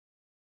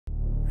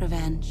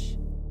Revenge.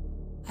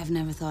 I've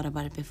never thought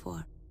about it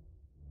before.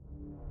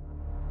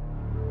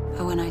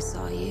 But when I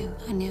saw you,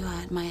 I knew I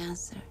had my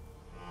answer.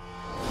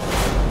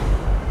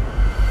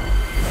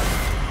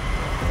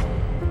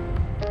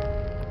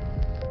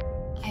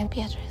 I am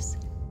Beatrice.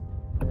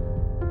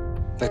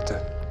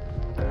 Victor.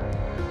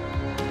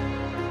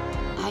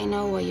 I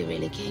know why you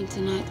really came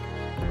tonight.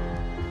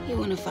 You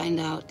want to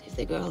find out if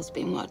the girl's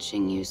been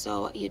watching you,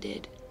 saw what you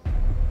did.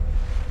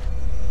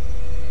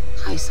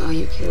 I saw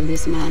you kill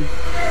this man.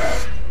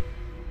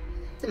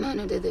 The man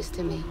who did this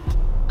to me.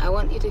 I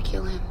want you to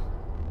kill him.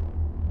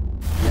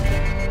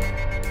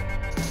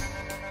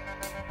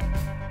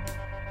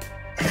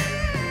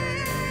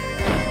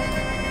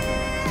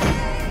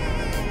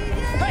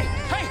 Hey!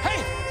 Hey!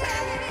 Hey!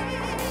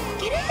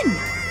 Get in!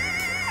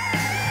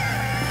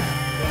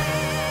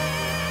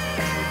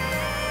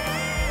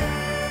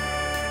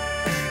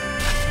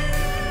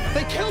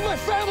 They killed my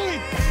family!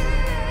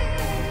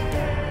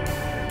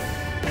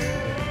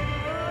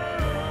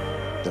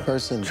 The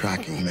person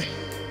tracking me.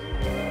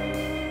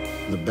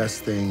 The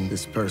best thing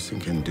this person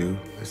can do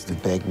is to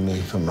beg me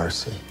for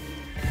mercy.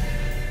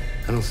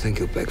 I don't think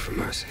he'll beg for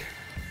mercy.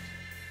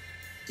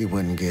 He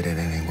wouldn't get it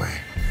anyway.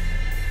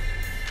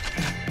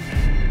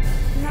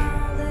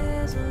 Now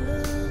there's a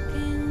look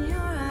in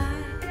your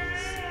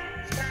eyes,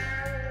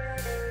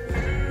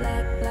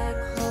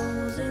 black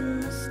holes in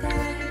the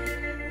sky.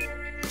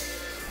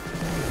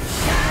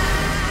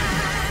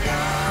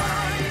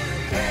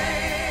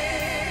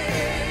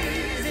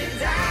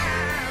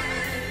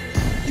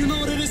 You know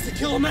what it is to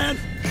kill a man?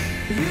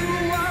 You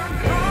are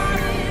caught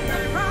in the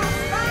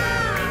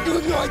crossfire. You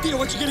have no idea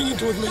what you're getting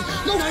into with me.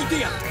 No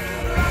idea!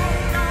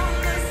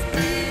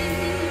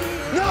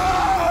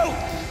 No!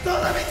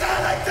 Don't let me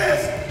die like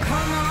this!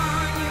 Come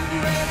on, you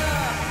brother.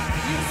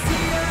 You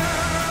see her.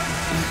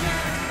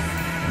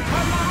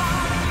 Come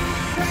on, you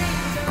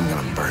crazy. I'm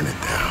gonna burn it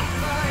down.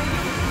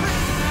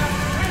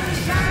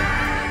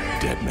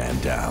 Dead Man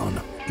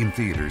Down. In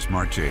theaters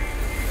March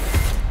 8th.